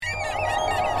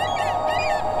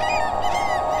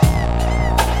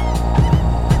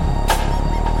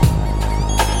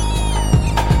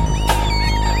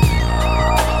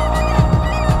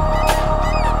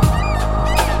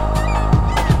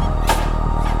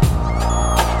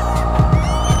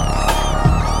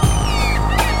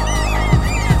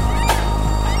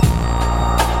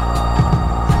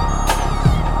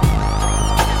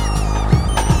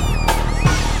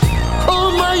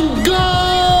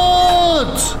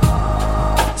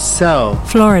So,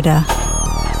 Florida.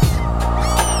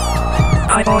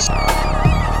 Hi, boss.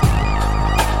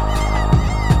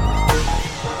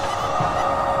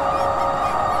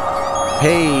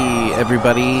 Hey,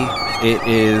 everybody. It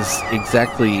is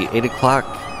exactly 8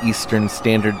 o'clock Eastern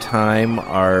Standard Time,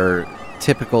 our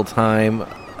typical time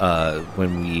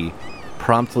when we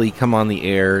promptly come on the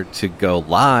air to go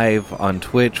live on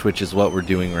Twitch, which is what we're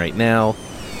doing right now,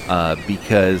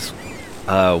 because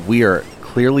we are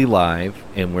clearly live,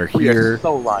 and we're here. We are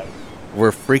so live.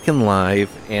 We're freaking live,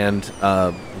 and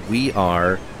we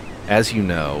are, as you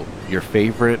know, your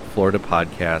favorite Florida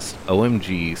podcast,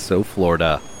 OMG, So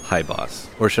Florida. Hi, boss.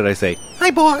 Or should I say, hi,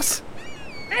 boss.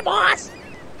 Hi, boss.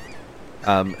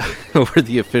 We're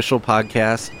the official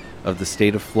podcast of the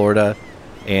state of Florida,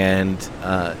 and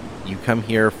you come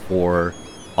here for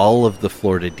all of the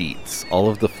Florida deets, all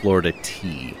of the Florida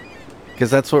tea, because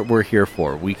that's what we're here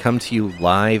for. We come to you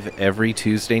live every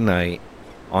Tuesday night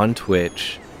on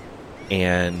Twitch,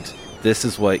 and this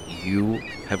is what you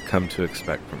have come to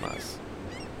expect from us.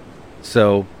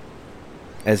 So,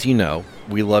 as you know,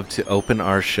 we love to open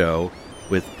our show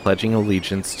with pledging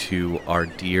allegiance to our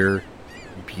dear,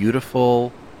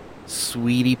 beautiful,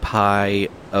 sweetie pie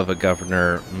of a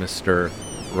governor, Mr.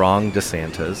 Ron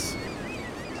DeSantis.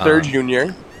 Sir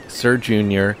Junior. Sir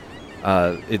Junior.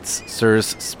 It's Sir's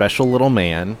special little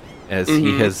man, as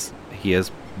he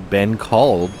has been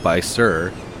called by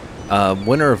Sir.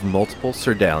 Winner of multiple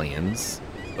Sir-Dallions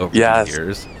over the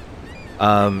years.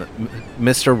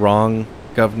 Mr. Wrong,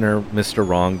 Governor Mr.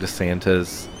 Wrong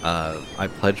DeSantis, I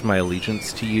pledge my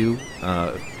allegiance to you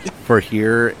for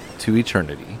here to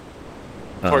eternity.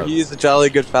 For he is a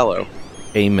jolly good fellow.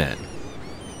 Amen.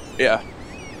 Yeah.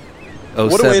 Oh,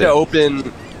 what a way to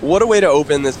open! What a way to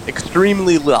open this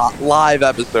extremely live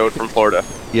episode from Florida.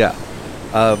 Yeah.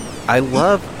 I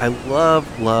love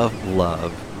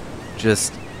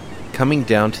just coming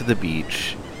down to the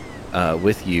beach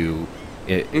with you,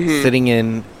 sitting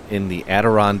in the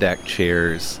Adirondack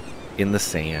chairs in the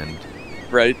sand.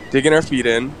 Right, digging our feet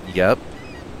in. Yep.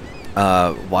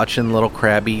 Watching little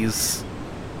crabbies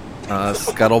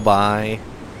scuttle by,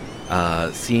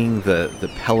 seeing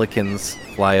the pelicans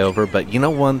fly over. But you know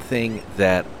one thing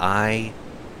that I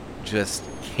just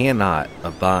cannot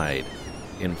abide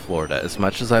in Florida, as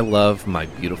much as I love my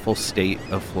beautiful state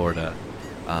of Florida,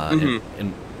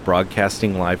 and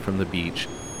broadcasting live from the beach,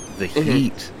 the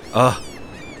heat. Oh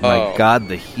my God,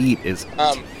 the heat is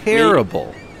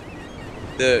terrible.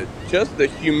 The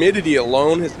humidity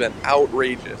alone has been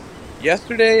outrageous.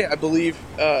 Yesterday, I believe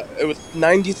it was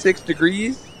 96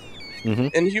 degrees.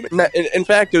 And in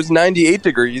fact, it was 98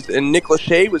 degrees, and Nick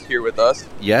Lachey was here with us.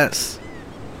 Yes.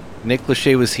 Nick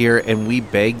Lachey was here, and we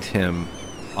begged him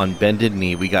on bended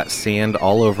knee. We got sand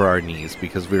all over our knees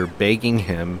because we were begging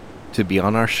him to be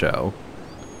on our show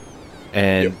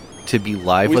and to be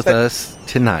live with us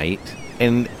tonight.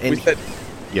 And we said,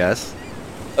 yes?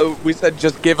 We said,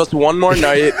 just give us one more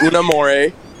night, un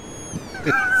amore.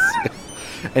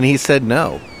 And he said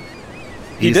no.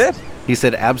 He did? He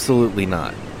said absolutely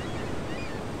not.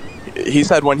 He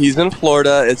said when he's in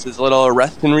Florida, it's his little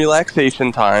rest and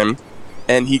relaxation time,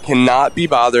 and he cannot be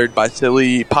bothered by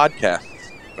silly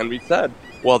podcasts. And we said,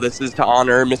 well, this is to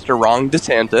honor Mr. Ron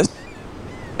DeSantis,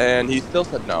 and he still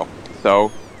said no.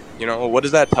 So, what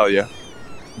does that tell you?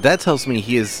 That tells me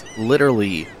he is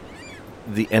literally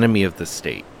the enemy of the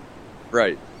state.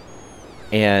 Right.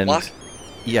 And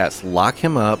yes, lock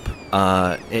him up.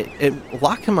 Lock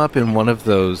him up in one of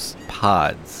those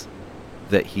pods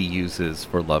that he uses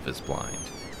for Love is Blind.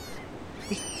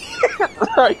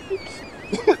 Right.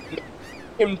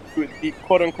 Him do the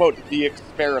quote unquote the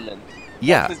experiment.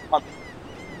 Yeah.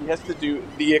 He has to do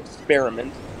the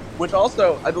experiment, which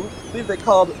also I believe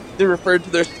they referred to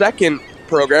their second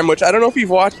program, which I don't know if you've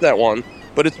watched that one,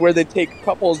 but it's where they take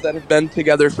couples that have been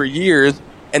together for years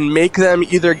and make them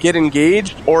either get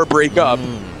engaged or break up.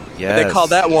 Yes. They call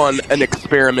that one an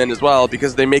experiment as well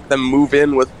because they make them move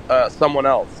in with someone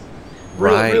else.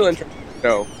 Right. Real interesting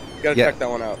show. You gotta check that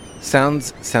one out.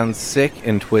 Sounds sick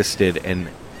and twisted, and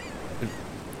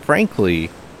frankly,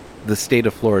 the state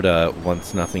of Florida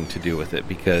wants nothing to do with it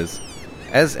because,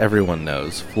 as everyone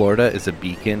knows, Florida is a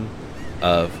beacon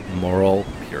of moral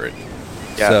purity.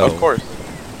 Yeah, so, of course.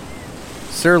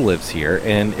 Sir lives here,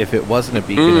 and if it wasn't a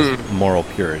beacon of moral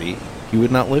purity, he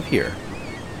would not live here.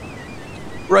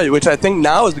 Right, which I think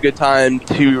now is a good time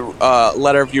to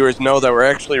let our viewers know that we're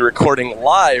actually recording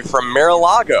live from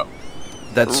Mar-a-Lago.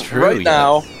 That's true.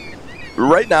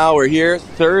 Right now, we're here.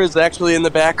 Sir is actually in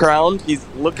the background. He's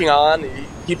looking on.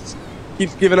 He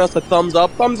keeps giving us a thumbs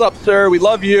up. Thumbs up, sir. We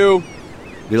love you.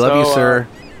 We love you, sir.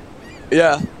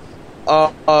 Yeah.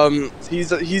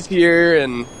 He's here,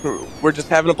 and we're just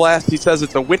having a blast. He says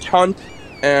it's a witch hunt,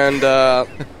 and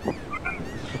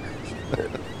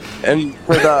and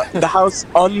for the House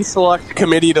Unselect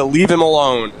Committee to leave him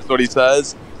alone, is what he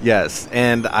says. Yes,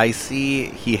 and I see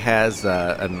he has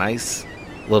a nice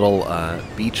little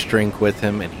beach drink with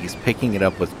him, and he's picking it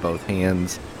up with both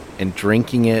hands and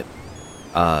drinking it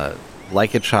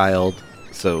like a child.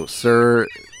 So Sir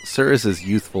is as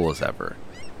youthful as ever.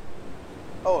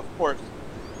 Oh, of course.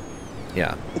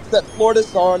 Yeah. It's that Florida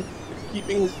sun. It's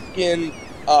keeping his skin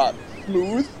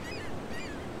smooth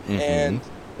and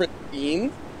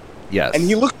pristine. Yes. And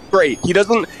he looks great. He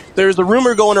doesn't... There's a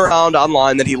rumor going around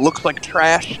online that he looks like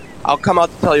trash. I'll come out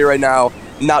to tell you right now,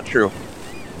 not true.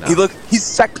 No. He's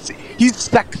sexy. He's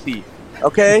sexy,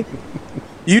 okay?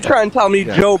 You try and tell me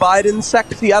Yeah. Joe Biden's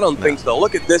sexy? I don't think so.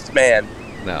 Look at this man.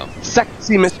 No.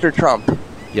 Sexy Mr. Trump.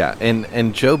 Yeah,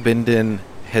 and Joe Biden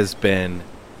has been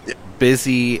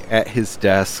busy at his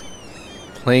desk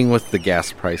playing with the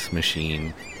gas price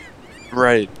machine.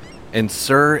 Right. And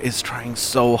Sir is trying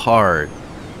so hard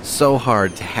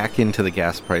to hack into the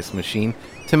gas price machine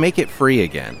to make it free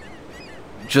again.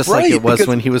 Just like Right, it was because-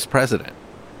 when he was president.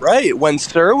 Right. When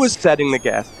Sir was setting the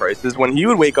gas prices, when he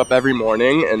would wake up every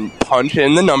morning and punch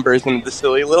in the numbers into the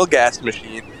silly little gas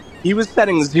machine, he was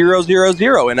setting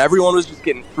 000, and everyone was just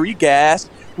getting free gas.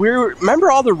 Remember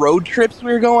all the road trips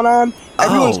we were going on?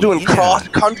 Everyone's doing yeah.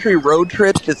 cross-country road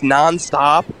trips just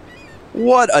nonstop.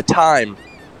 What a time.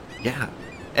 Yeah.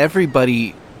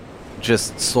 Everybody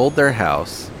just sold their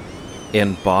house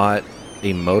and bought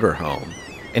a motorhome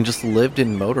and just lived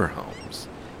in motorhomes.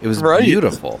 It was Right.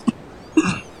 beautiful.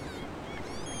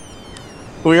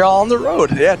 We were all on the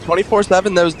road. Yeah,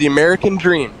 24/7. That was the American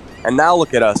dream. And now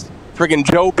look at us. Friggin'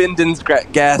 Joe Biden's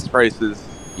gas prices.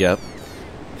 Yep.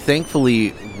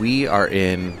 Thankfully, we are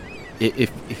in...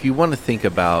 If you want to think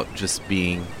about just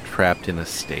being trapped in a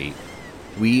state,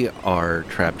 we are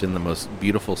trapped in the most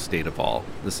beautiful state of all,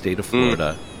 the state of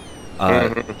Florida.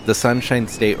 The Sunshine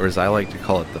State, or as I like to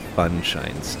call it, the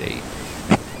Funshine State.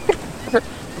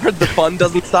 The fun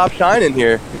doesn't stop shining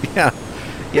here.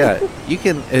 Yeah, you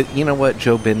can, you know what,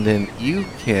 Joe Biden, you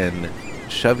can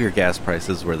shove your gas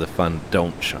prices where the fun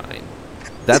don't shine.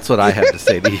 That's what I have to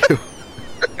say to you.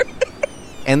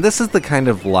 And this is the kind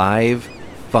of live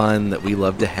fun that we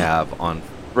love to have on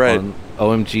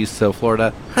OMG So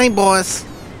Florida. Hi, boss.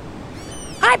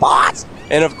 Hi, boss.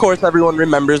 And of course, everyone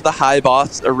remembers the High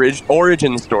Boss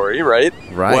origin story, right?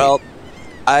 Right. Well,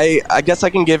 I guess I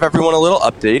can give everyone a little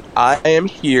update. I am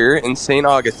here in St.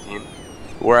 Augustine,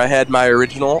 where I had my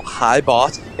original High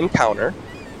Boss encounter.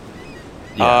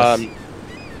 Yes.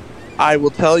 I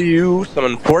will tell you some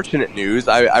unfortunate news.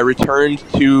 I returned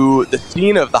to the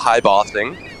scene of the high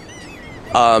bossing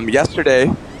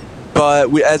yesterday,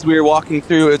 but as we were walking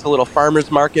through, it's a little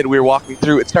farmer's market. We were walking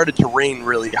through. It started to rain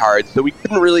really hard, so we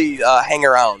couldn't really hang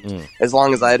around as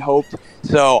long as I had hoped.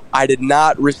 So I did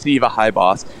not receive a high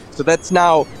boss. So that's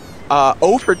now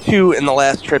 0 for 2 in the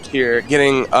last trips here,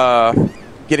 getting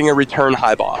a return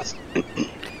high boss.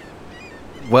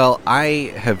 Well,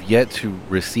 I have yet to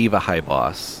receive a high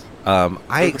boss.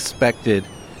 I expected,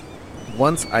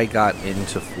 once I got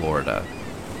into Florida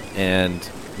and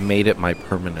made it my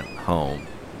permanent home,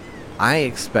 I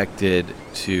expected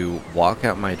to walk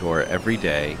out my door every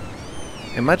day,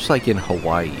 and much like in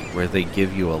Hawaii, where they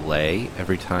give you a lei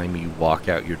every time you walk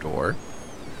out your door,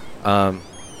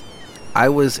 I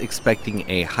was expecting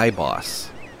a high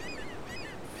boss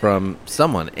from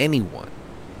someone, anyone,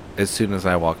 as soon as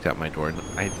I walked out my door, and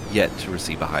I've yet to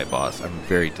receive a high boss. I'm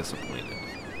very disappointed.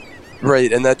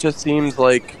 Right, and that just seems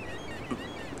like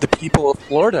the people of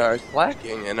Florida are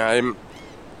slacking, and I'm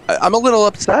a little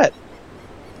upset.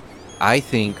 I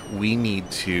think we need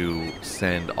to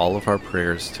send all of our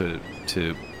prayers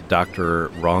to Dr.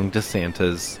 Ron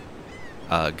DeSantis,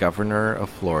 governor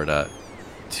of Florida,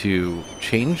 to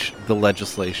change the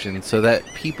legislation so that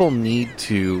people need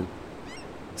to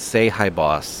say hi,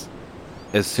 boss,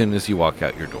 as soon as you walk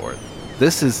out your door.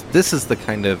 This is the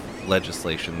kind of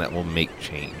legislation that will make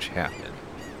change happen.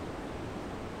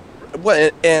 Well,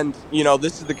 and you know,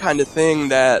 this is the kind of thing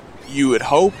that you would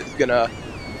hope is gonna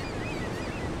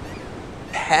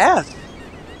pass,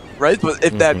 right? But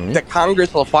if that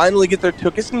Congress will finally get their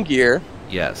tuchus in gear.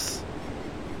 Yes.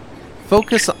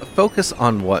 Focus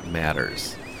on what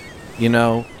matters. You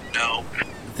know,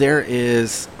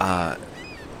 there's a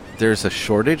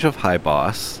shortage of high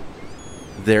boss.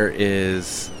 There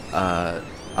is a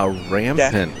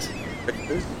rampant...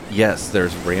 Yes,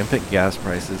 there's rampant gas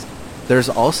prices. There's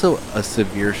also a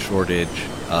severe shortage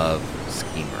of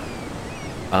schemer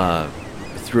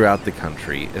throughout the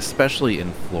country, especially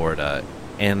in Florida.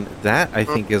 And that, I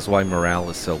think, is why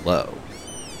morale is so low.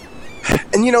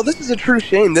 And this is a true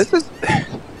shame.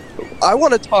 I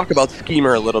want to talk about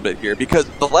Schemer a little bit here, because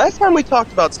the last time we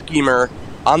talked about Schemer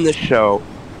on this show,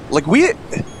 like we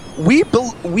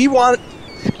want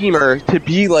Schemer to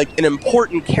be like an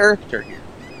important character here.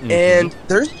 Mm-hmm. And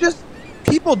there's just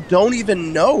people don't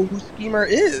even know who Schemer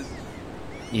is.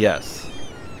 Yes.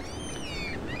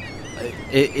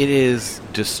 It is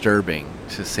disturbing,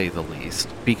 to say the least,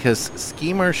 because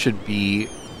Schemer should be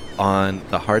on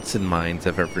the hearts and minds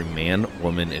of every man,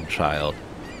 woman, and child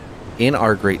in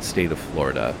our great state of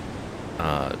Florida,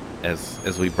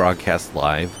 as we broadcast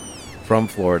live from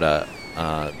Florida.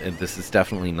 And this is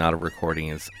definitely not a recording;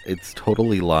 it's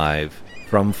totally live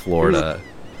from Florida.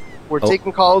 We're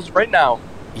taking calls right now.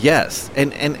 Yes,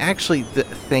 and actually,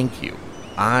 thank you.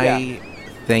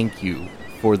 Thank you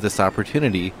for this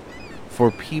opportunity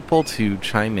for people to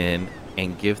chime in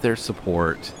and give their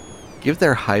support, give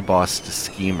their high boss to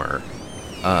Schemer,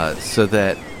 so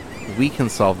that we can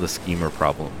solve the Schemer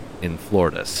problem in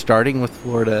Florida, starting with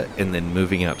Florida and then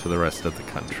moving out to the rest of the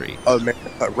country.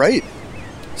 Right.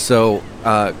 So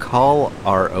call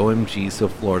our OMG So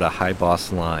Florida High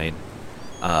Boss line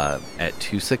at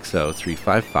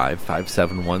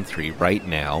 260-355-5713 right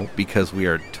now, because we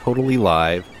are totally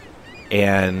live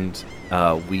and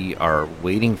we are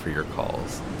waiting for your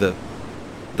calls. The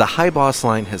High Boss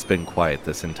line has been quiet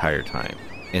this entire time,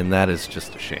 and that is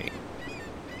just a shame.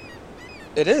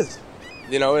 It is.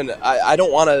 And I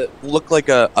don't want to look like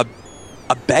a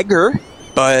beggar,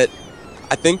 but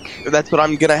I think that's what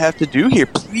I'm going to have to do here.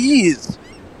 Please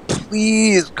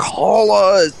call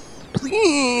us.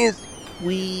 Please.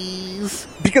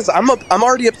 Because I'm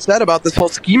already upset about this whole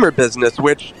Schemer business,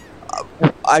 which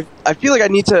I feel like I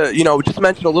need to, just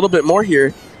mention a little bit more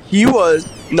here. He was,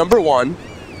 number one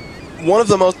of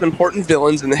the most important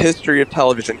villains in the history of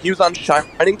television. He was on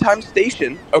Shining Time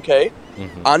Station, okay?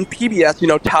 Mm-hmm. On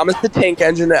PBS, Thomas the Tank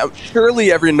Engine.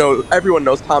 Surely everyone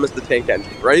knows Thomas the Tank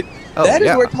Engine, right? Oh, that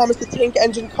is where Thomas the Tank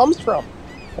Engine comes from.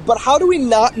 But how do we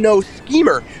not know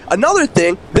Schemer? Another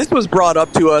thing, this was brought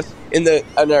up to us in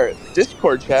our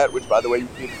Discord chat, which, by the way, you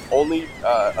can only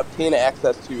obtain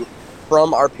access to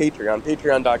from our Patreon,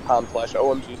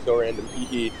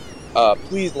 patreon.com/OMGSoRandomPE.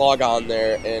 Please log on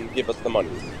there and give us the money.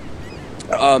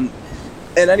 And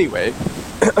anyway,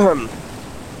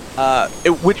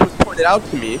 which was pointed out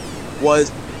to me,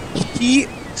 was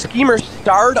Schemer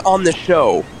starred on the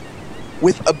show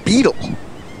with a Beatle.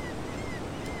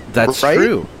 That's right?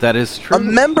 True. That is true. A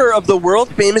member of the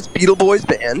world-famous Beatle Boys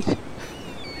band.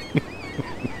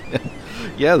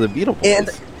 Yeah, the Beatle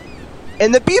Boys.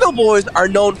 And the Beatle Boys are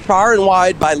known far and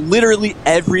wide by literally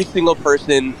every single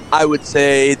person, I would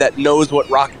say, that knows what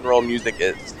rock and roll music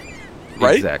is.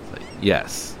 Right? Exactly.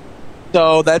 Yes.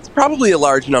 So that's probably a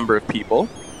large number of people.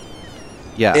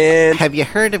 Yeah. And have you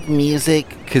heard of music?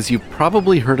 Because you've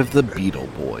probably heard of the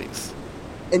Beatle Boys.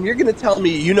 And you're going to tell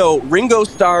me you know Ringo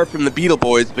Starr from the Beatle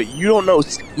Boys, but you don't know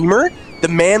Schemer, the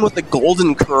man with the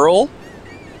golden curl?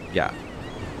 Yeah.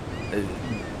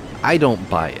 I don't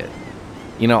buy it.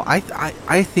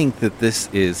 I think that this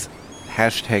is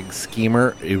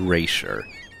 #Schemer erasure.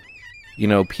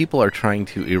 People are trying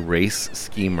to erase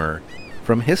Schemer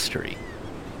from history.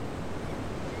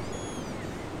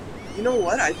 You know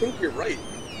what? I think you're right.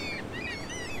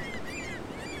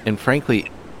 And frankly,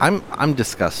 I'm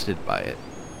disgusted by it.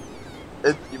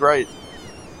 You're right.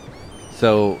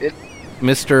 So,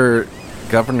 Mr.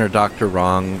 Governor Dr.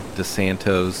 Ron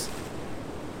DeSantis,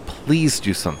 please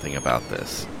do something about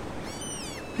this.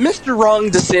 Mr.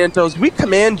 Ron DeSantis, we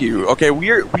command you. Okay,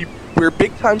 we're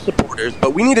big time supporters,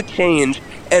 but we need a change,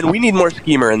 and we need more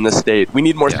Schemer in this state. We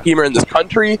need more Schemer in this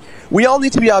country. We all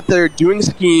need to be out there doing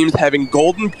schemes, having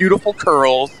golden, beautiful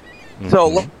curls. Mm-hmm.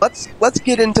 So let's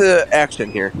get into action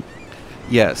here.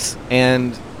 Yes,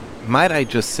 and might I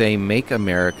just say, make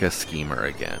America Schemer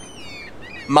again.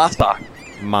 Masa.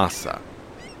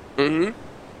 Mm-hmm.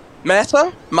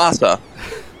 Masa.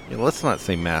 Yeah, let's not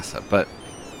say massa, but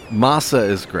masa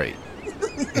is great.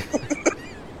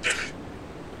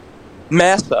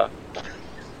 Massa.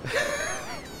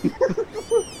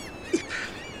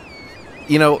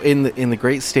 In the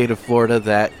great state of Florida,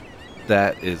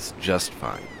 that is just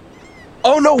fine.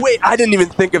 Oh no! Wait, I didn't even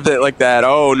think of it like that.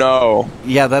 Oh no!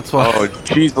 Yeah, that's why. Oh,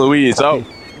 jeez, Louise! Oh,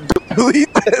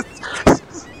 delete this.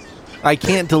 I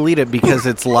can't delete it because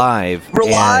it's live. We're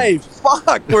live.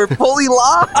 Fuck, we're fully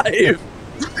live.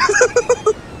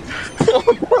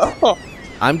 Oh, no.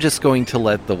 I'm just going to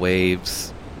let the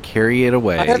waves carry it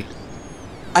away.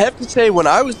 I have to say, when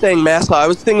I was saying massa, I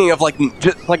was thinking of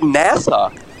just like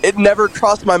NASA. It never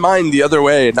crossed my mind the other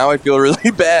way. Now I feel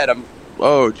really bad.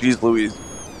 Oh, geez, Louise.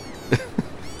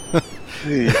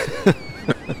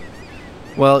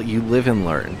 Well, you live and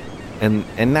learn,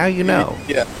 and now you know.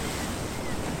 Yeah.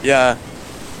 Yeah.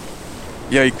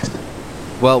 Yikes.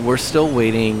 Well, we're still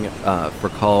waiting for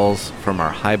calls from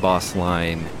our high boss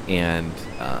line, and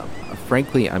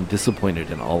frankly, I'm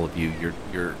disappointed in all of you.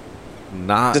 You're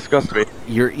not Disgust me.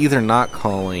 You're either not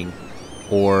calling,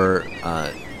 or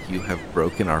you have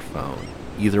broken our phone.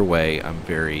 Either way, I'm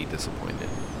very disappointed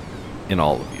in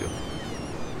all of you.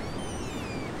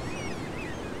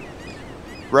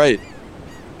 Right.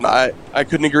 I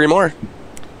couldn't agree more.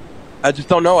 I just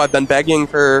don't know. I've been begging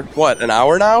for, what, an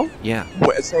hour now? Yeah.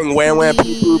 Saying wham wham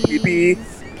poo poo pee pee.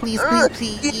 Please,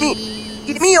 please.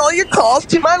 Give me all your calls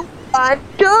to my live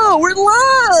show. We're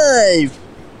live.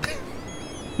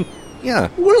 Yeah.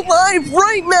 We're live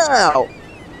right now.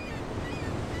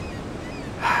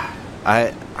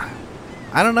 I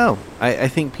don't know. I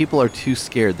think people are too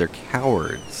scared. They're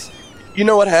cowards. You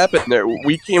know what happened there?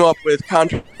 We came up with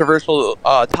controversial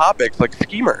topics like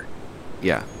Schemer.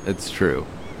 Yeah, it's true.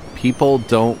 People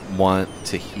don't want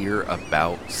to hear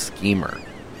about Schemer.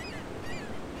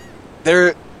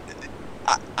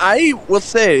 I will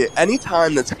say,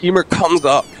 anytime that Schemer comes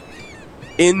up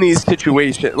in these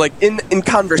situations, like in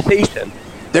conversation,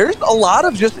 there's a lot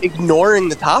of just ignoring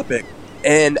the topic.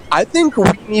 And I think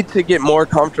we need to get more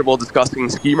comfortable discussing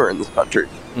Schemer in this country.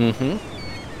 Mm-hmm.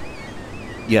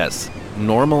 Yes,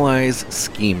 normalize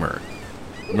Schemer.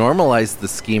 Normalize the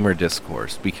Schemer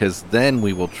discourse, because then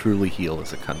we will truly heal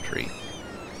as a country.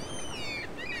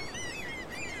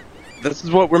 This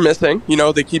is what we're missing. You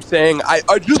know, they keep saying,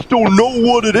 I just don't know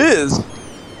what it is.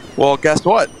 Well, guess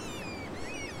what?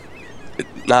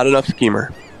 Not enough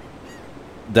Schemer.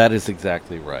 That is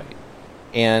exactly right.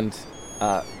 And,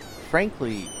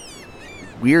 frankly,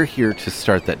 we're here to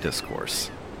start that discourse.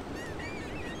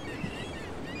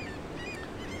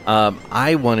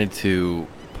 I wanted to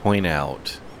point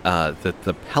out that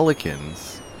the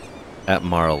Pelicans at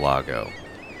Mar-a-Lago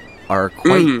are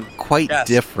quite Yes.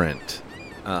 different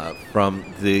from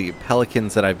the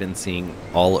Pelicans that I've been seeing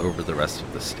all over the rest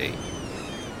of the state.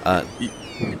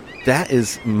 That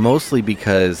is mostly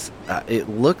because it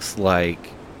looks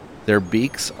like their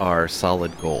beaks are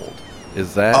solid gold.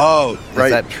 Is that right.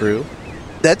 Is that true?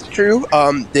 That's true.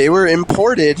 They were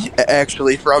imported,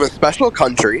 actually, from a special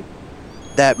country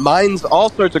that mines all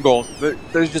sorts of gold.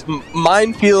 There's just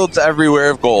minefields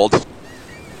everywhere of gold.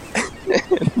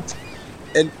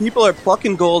 and people are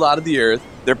plucking gold out of the earth.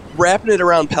 They're wrapping it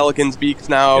around pelicans' beaks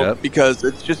now because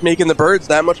it's just making the birds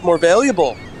that much more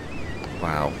valuable.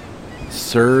 Wow.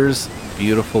 Sir's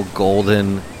beautiful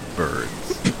golden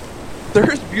birds.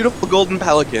 There's beautiful golden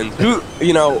pelicans. Who,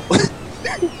 you know,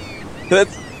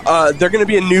 that's they're going to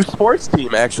be a new sports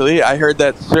team, actually. I heard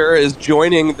that Sir is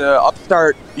joining the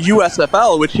upstart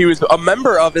USFL, which he was a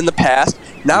member of in the past.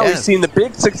 Now We've seen the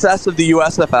big success of the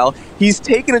USFL. He's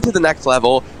taken it to the next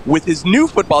level with his new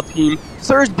football team,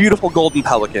 Sir's beautiful golden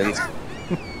pelicans.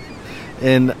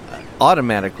 And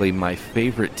automatically my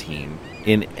favorite team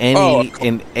in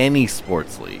any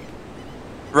sports league.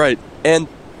 Right. And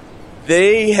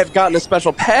they have gotten a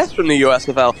special pass from the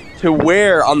USFL to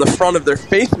wear on the front of their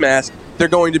face mask. They're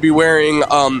going to be wearing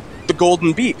the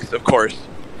golden beaks, of course.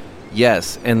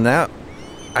 Yes, and that,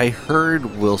 I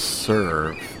heard, will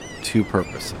serve two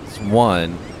purposes.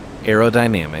 One,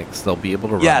 aerodynamics. They'll be able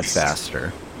to run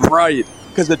faster. Right,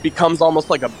 because it becomes almost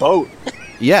like a boat.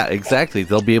 Yeah, exactly.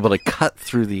 They'll be able to cut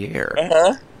through the air.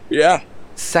 Uh-huh. Yeah.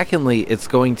 Secondly, it's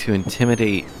going to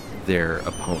intimidate their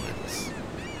opponents,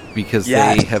 because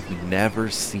they have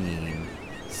never seen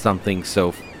something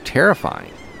so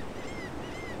terrifying.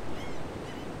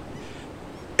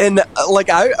 And,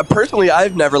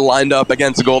 I've never lined up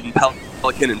against a golden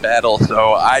pelican in battle,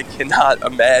 so I cannot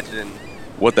imagine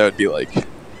what that would be like.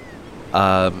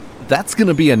 That's going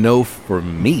to be a no for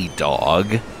me,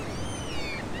 dog.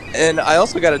 And I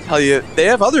also got to tell you, they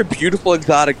have other beautiful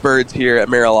exotic birds here at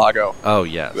Mar-a-Lago. Oh,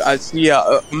 yes. I see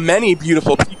many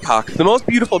beautiful peacocks. The most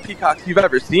beautiful peacocks you've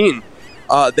ever seen.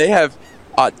 They have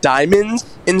diamonds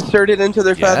inserted into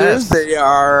their feathers. They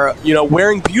are,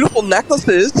 wearing beautiful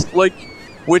necklaces,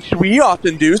 which we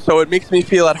often do, so it makes me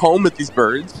feel at home with these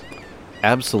birds.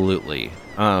 Absolutely.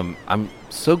 I'm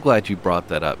so glad you brought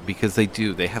that up, because they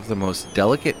do. They have the most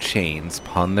delicate chains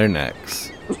upon their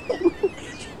necks.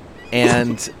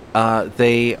 And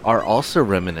they are also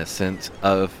reminiscent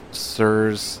of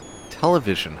Sir's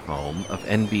television home of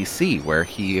NBC, where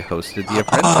he hosted The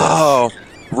Apprentice. Oh,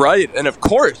 right. And of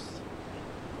course,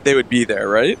 they would be there,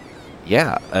 right?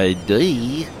 Yeah,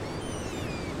 duh.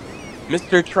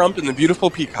 Mr. Trump and the beautiful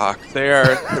peacocks. They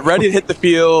are ready to hit the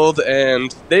field,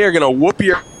 and they are going to whoop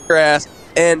your ass.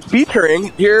 And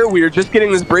featuring, here, we are just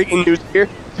getting this breaking news here,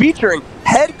 featuring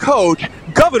head coach,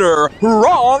 Governor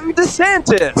Ron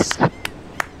DeSantis.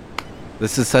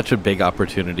 This is such a big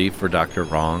opportunity for Dr.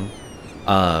 Wrong.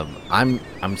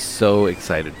 I'm so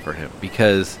excited for him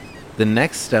because the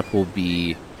next step will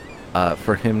be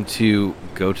for him to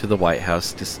go to the White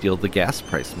House to steal the gas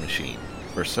price machine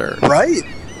for Sir. Right.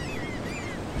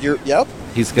 Yep.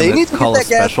 He's going to call a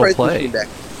special play.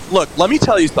 Look, let me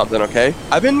tell you something, okay?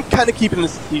 I've been kind of keeping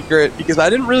this a secret because I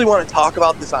didn't really want to talk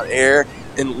about this on air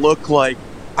and look like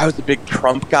I was a big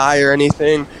Trump guy or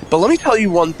anything. But let me tell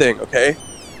you one thing, okay?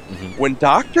 Mm-hmm. When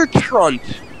Dr. Trump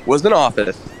was in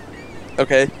office,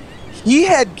 okay, he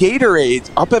had Gatorades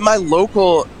up at my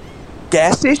local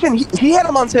gas station. He had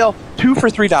them on sale 2 for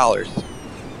 $3.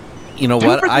 You know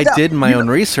what? I did my own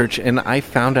research and I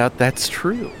found out that's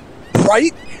true.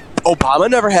 Right? Obama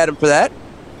never had them for that.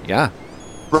 Yeah.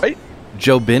 Right?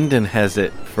 Joe Biden has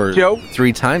it for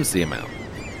 3 times the amount.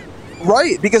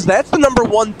 Right, because that's the number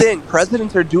one thing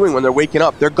presidents are doing when they're waking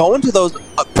up. They're going to those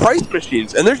price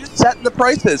machines, and they're just setting the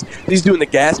prices. He's doing the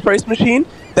gas price machine,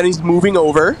 then he's moving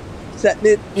over,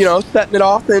 setting it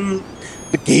off in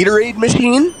the Gatorade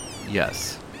machine.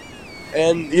 Yes.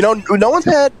 And, no one's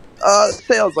had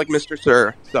sales like Mr.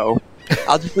 Sir, so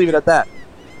I'll just leave it at that.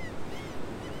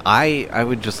 I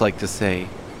would just like to say,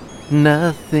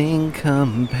 nothing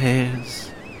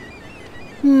compares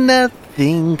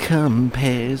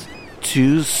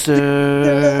to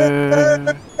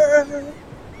Sir.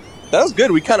 That was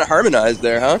good. We kind of harmonized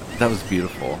there, huh? That was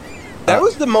beautiful. That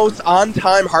was the most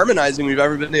on-time harmonizing we've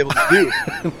ever been able to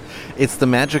do. It's the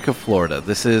magic of Florida.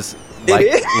 This is,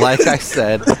 like I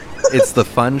said, it's the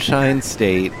Funshine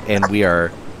State, and we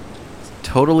are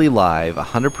totally live,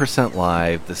 100%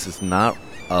 live. This is not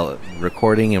a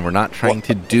recording, and we're not trying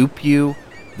to dupe you.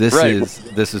 This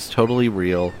is totally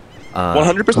real.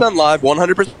 100% live,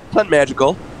 100%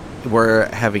 magical. We're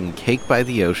having cake by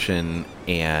the ocean,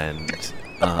 and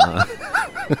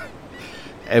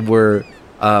and we're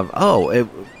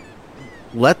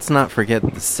let's not forget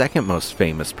the second most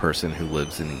famous person who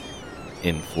lives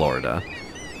in Florida.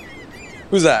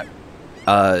 Who's that?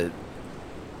 I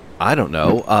don't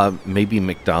know. Maybe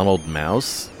McDonald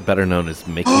Mouse, better known as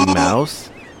Mickey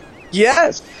Mouse.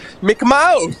 Yes, Mickey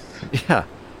Mouse. Yeah,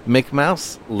 Mick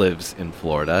Mouse lives in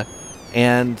Florida,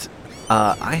 and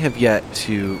I have yet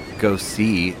to go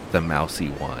see the Mousy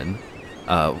one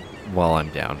while I'm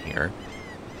down here.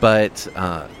 But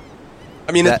I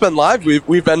mean, it's been live.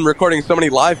 We've been recording so many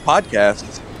live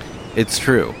podcasts. It's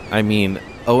true. I mean,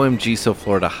 OMG So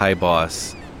Florida High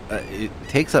Boss, it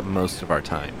takes up most of our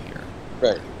time here.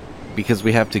 Right. Because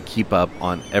we have to keep up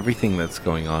on everything that's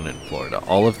going on in Florida.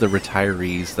 All of the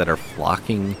retirees that are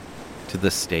flocking to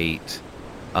the state.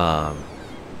 All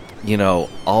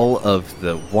of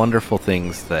the wonderful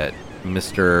things that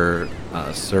Mr.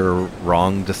 Sir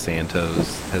Ron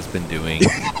DeSantis has been doing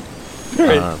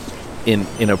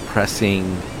in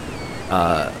oppressing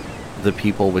the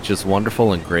people, which is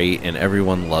wonderful and great, and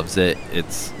everyone loves it.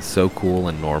 It's so cool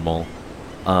and normal.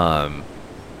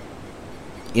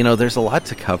 There's a lot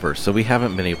to cover, so we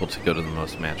haven't been able to go to the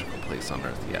most magical place on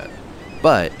Earth yet.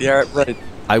 But yeah, right.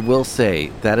 I will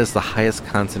say that is the highest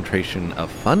concentration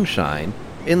of Funshine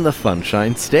in the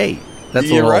Funshine State.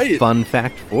 That's a little fun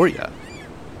fact for you.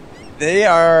 They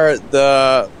are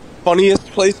the funniest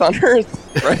place on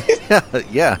Earth, right?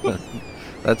 yeah,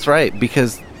 that's right.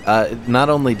 Because not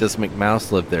only does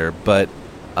McMouse live there, but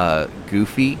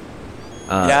Goofy.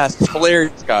 Yes,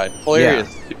 hilarious guy.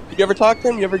 Hilarious. Yeah. Did you ever talk to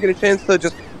him? You ever get a chance to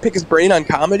just pick his brain on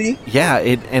comedy? Yeah,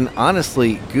 and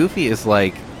honestly, Goofy is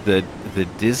like the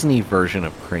Disney version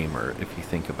of Kramer, if you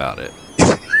think about it.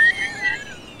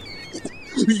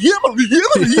 Yeah.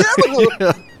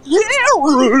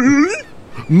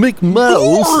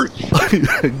 McMouse.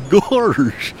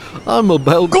 Gorsh. I'm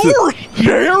about Gorsh,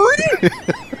 Jerry.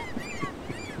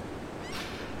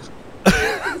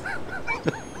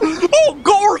 Oh,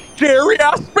 Gorsh, Jerry,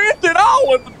 I spent it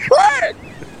all at the track.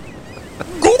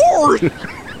 Gorsh.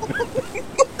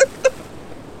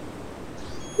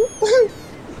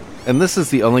 And this is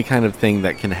the only kind of thing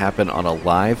that can happen on a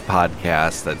live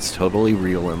podcast that's totally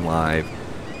real and live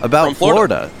about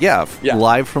Florida. Yeah,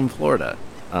 live from Florida.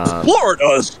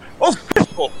 Florida's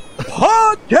official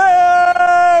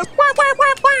podcast.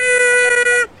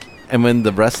 And when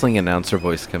the wrestling announcer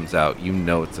voice comes out, you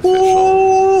know it's official.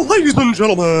 Oh, ladies and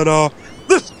gentlemen,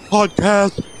 this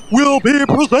podcast will be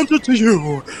presented to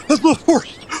you as the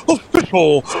first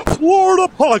official Florida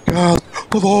podcast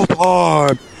of all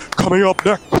time. Coming up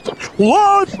next,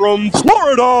 live from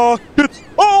Florida, it's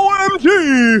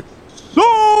OMG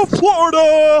So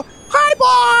Florida. Hi,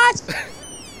 boss.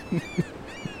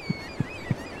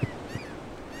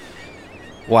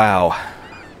 Wow.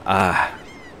 I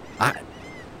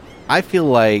feel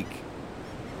like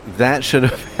that should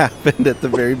have happened at the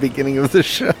very beginning of the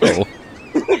show.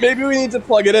 Maybe we need to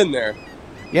plug it in there.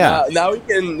 Yeah. Now we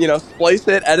can, splice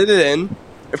it, edit it in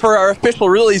for our official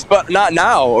release, but not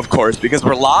now, of course, because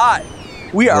we're live.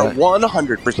 We are Right.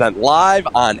 100% live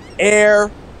on air.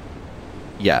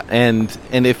 Yeah, and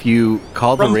if you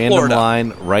call the From random Florida.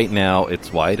 line right now,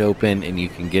 it's wide open and you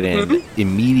can get in Mm-hmm.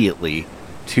 immediately.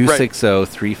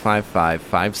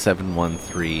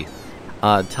 260-355-5713.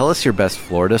 Tell us your best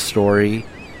Florida story.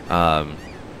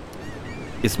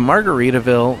 Is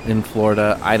Margaritaville in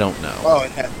Florida? I don't know. Oh,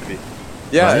 it has to be.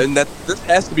 Yeah, Right? and this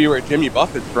has to be where Jimmy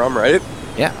Buffett's from, right?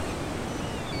 Yeah.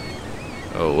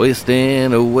 Oh,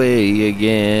 wasting away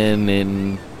again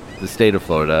in the state of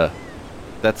Florida.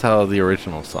 That's how the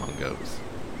original song goes.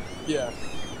 Yeah.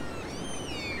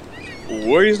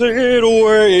 Wasted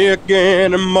away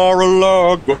again in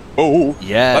Mar-a-Lago.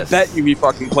 Yes. I bet you he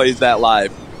fucking plays that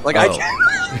live. Like, I Oh.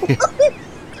 can't.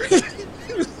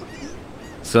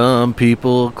 Some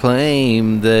people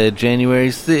claim that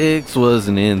January 6th was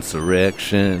an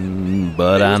insurrection,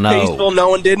 but It I was know. peaceful, no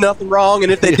one did nothing wrong,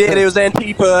 and if they did, it was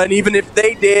Antifa, and even if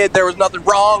they did, there was nothing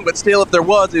wrong, but still, if there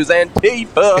was, it was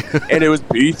Antifa, and it was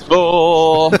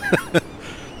peaceful.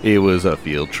 It was a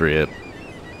field trip.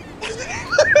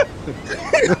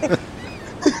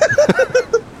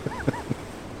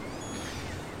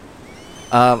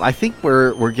 I think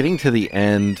we're getting to the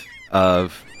end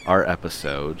of our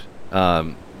episode.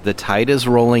 The tide is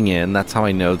rolling in. That's how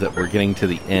I know that we're getting to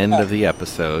the end of the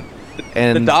episode.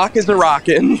 And The dock is a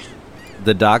rockin'.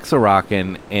 the docks are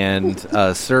rocking, and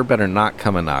Sir better not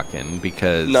come a knocking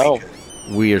because No.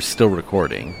 we are still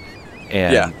recording.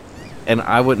 And Yeah. and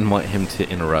I wouldn't want him to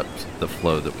interrupt the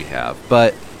flow that we have.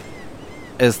 But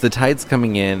as the tide's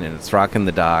coming in and it's rocking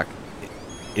the dock,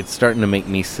 it's starting to make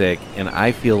me sick, and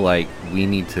I feel like we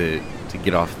need to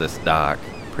get off this dock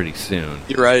pretty soon.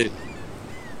 You're right.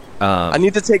 I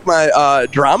need to take my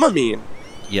Dramamine,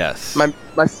 Yes. my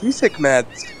seasick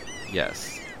meds.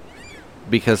 Yes.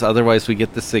 Because otherwise we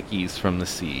get the sickies from the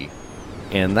sea.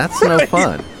 And that's no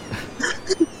fun.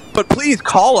 But please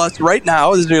call us right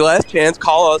now. This is your last chance.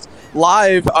 Call us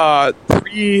live.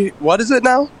 What is it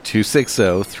now?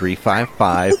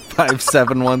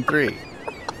 260-355-5713.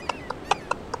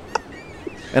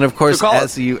 And of course, So call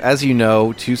as you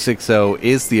know, 260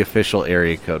 is the official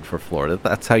area code for Florida.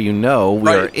 That's how you know we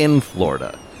are Right. in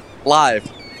Florida. Live.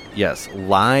 Yes,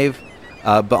 live,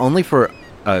 but only for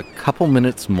a couple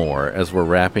minutes more as we're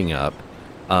wrapping up.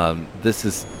 This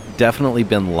has definitely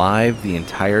been live the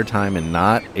entire time and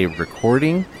not a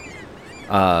recording.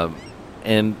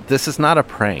 And this is not a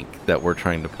prank that we're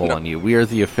trying to pull No. on you. We are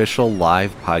the official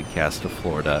live podcast of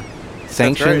Florida,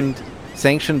 sanctioned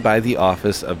by the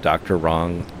office of Dr.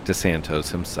 Ron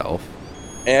DeSantos himself.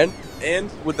 And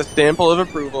with the stamp of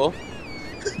approval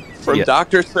from Yeah.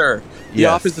 Dr. Sir. The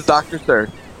Yes. office of Dr. Sir.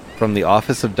 From the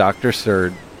office of Dr.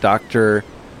 Sir, Dr.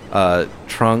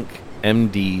 Trunk,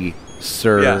 MD,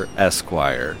 Sir Yeah.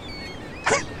 Esquire.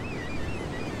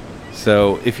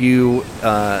 So if you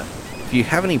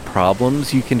have any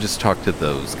problems, you can just talk to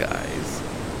those guys.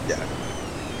 Yeah.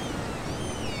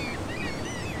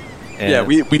 And Yeah,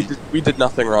 we did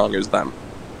nothing wrong. It was them.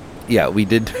 yeah, we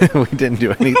did. We didn't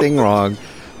do anything wrong.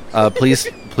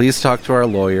 Please talk to our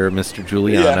lawyer, Mr.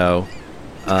 Giuliano.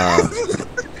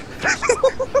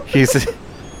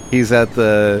 He's at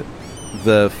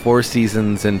the Four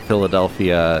Seasons in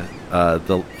Philadelphia,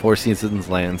 the Four Seasons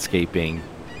Landscaping.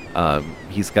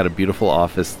 He's got a beautiful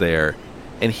office there,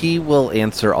 and he will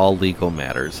answer all legal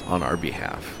matters on our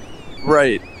behalf.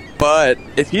 Right. But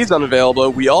if he's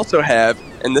unavailable, we also have,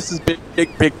 and this is big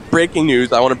breaking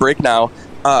news. I want to break now.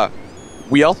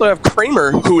 We also have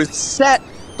Kramer, who is set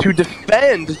to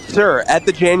defend Sir at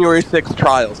the January 6th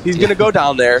trials. He's going to go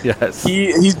down there. Yes.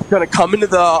 He's going to come into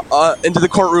the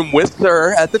courtroom with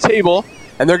Sir at the table,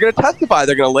 and they're going to testify.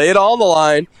 They're going to lay it all on the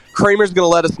line. Kramer's going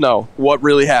to let us know what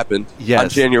really happened on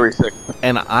Yes. January 6th.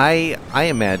 And I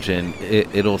imagine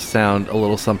it'll sound a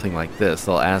little something like this.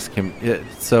 They'll ask him,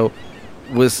 so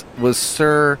was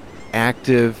Sir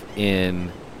active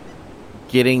in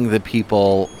getting the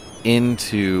people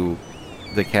into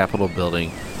the Capitol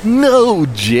building? No,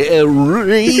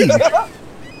 Jerry.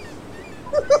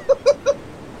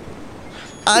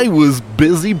 I was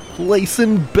busy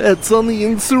placing bets on the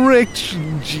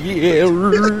insurrection,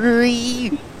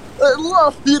 Jerry. I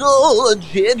lost it all on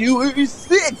January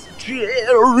 6th,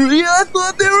 Jerry. I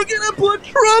thought they were going to put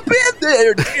Trump in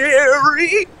there,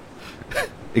 Jerry.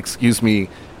 Excuse me,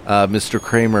 Mr.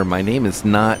 Kramer, my name is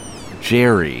not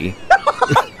Jerry.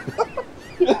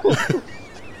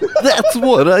 That's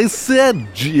what I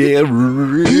said, Jerry.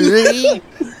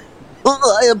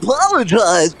 I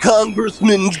apologize,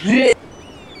 Congressman J.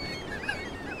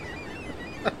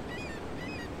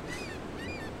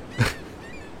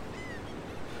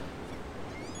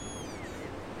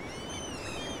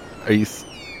 Are you...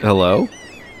 Hello?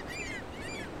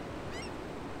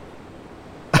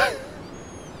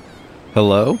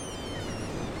 Hello?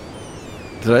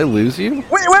 Did I lose you?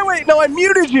 Wait. No, I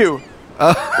muted you.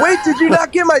 Wait, did you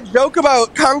not get my joke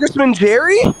about Congressman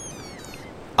Jerry?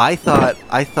 I thought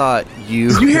you...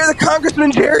 Did you hear the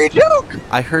Congressman Jerry joke?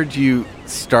 I heard you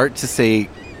start to say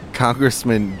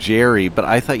Congressman Jerry, but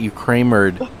I thought you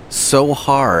Kramered so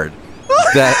hard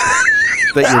that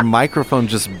your microphone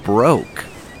just broke.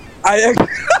 I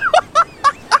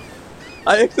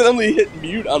accidentally hit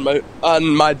mute on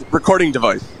my recording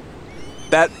device.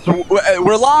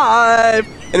 We're live,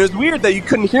 and it was weird that you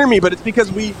couldn't hear me, but it's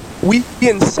because we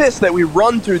insist that we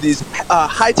run through these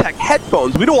high-tech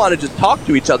headphones. We don't want to just talk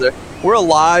to each other. We're a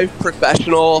live,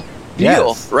 professional deal,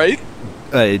 Yes. right?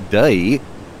 And Yeah.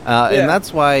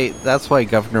 that's why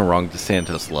Governor Ron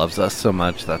DeSantis loves us so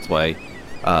much. That's why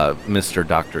Mr.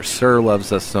 Dr. Sir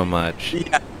loves us so much.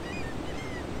 Yeah.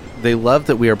 They love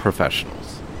that we are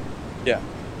professionals. Yeah.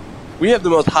 We have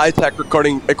the most high-tech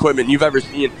recording equipment you've ever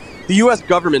seen. The U.S.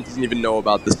 government doesn't even know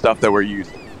about the stuff that we're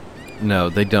using. No,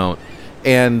 they don't.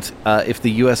 And if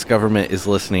the U.S. government is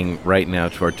listening right now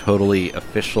to our totally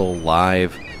official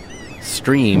live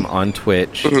stream on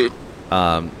Twitch,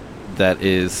 that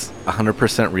is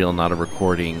 100% real, not a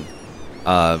recording,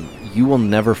 you will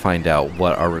never find out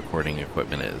what our recording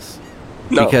equipment is.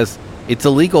 No. Because it's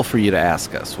illegal for you to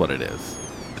ask us what it is.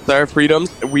 It's our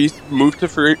freedoms. We moved to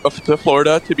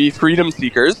Florida to be freedom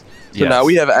seekers. So Yes. now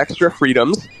we have extra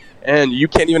freedoms, and you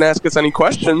can't even ask us any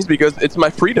questions because it's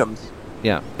my freedoms.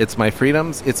 Yeah, it's my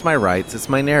freedoms, it's my rights, it's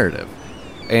my narrative.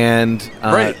 And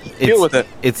Right, deal with it.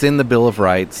 It's in the Bill of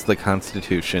Rights, the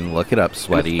Constitution. Look it up, If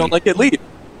sweaty. you don't like it, leave.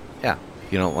 Yeah,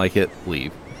 if you don't like it,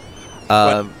 leave.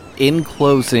 But- In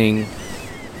closing,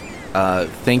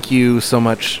 thank you so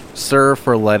much, sir,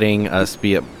 for letting us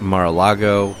be at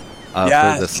Mar-a-Lago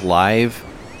Yes. for this live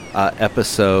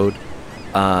episode.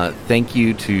 Thank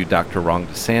you to Dr. Ron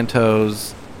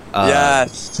DeSantis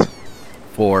Yes.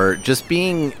 for just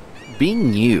being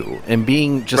you and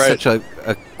being just Right. such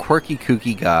a quirky,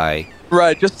 kooky guy.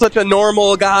 Right, just such a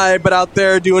normal guy, but out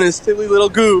there doing his silly little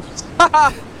goofs.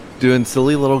 Doing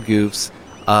silly little goofs.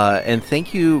 And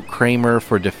thank you, Kramer,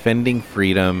 for defending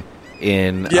freedom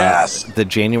in Yes. the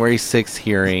January 6th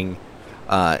hearing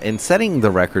and setting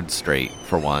the record straight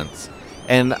for once.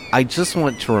 And I just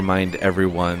want to remind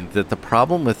everyone that the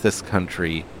problem with this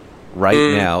country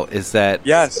right now is that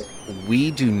Yes,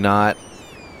 we do not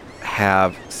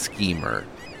have Schemer.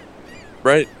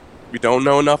 right. We don't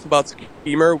know enough about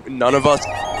Schemer. None of us.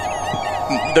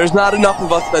 There's not enough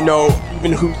of us that know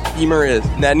even who Schemer is.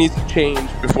 And that needs to change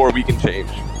before we can change.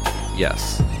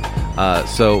 Yes.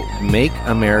 So make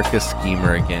America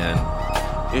Schemer again.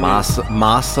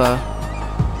 Massa.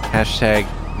 Hashtag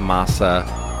Massa.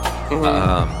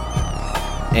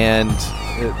 And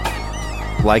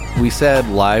like we said,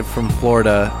 live from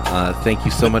Florida, thank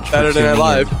you so much for Saturday tuning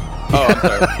Night in. Live. Oh, I'm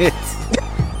sorry.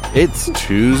 It's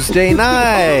Tuesday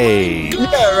night.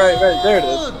 Yeah, right. There it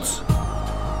is.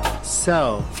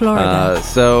 So, Florida.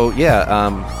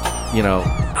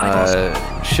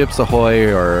 Ships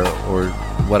ahoy or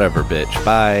whatever, bitch.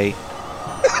 Bye.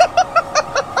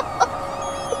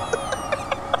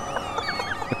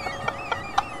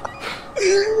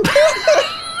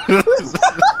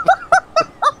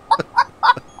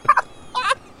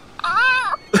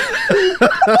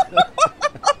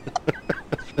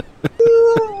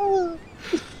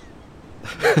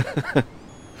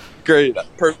 Great.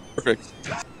 Perfect.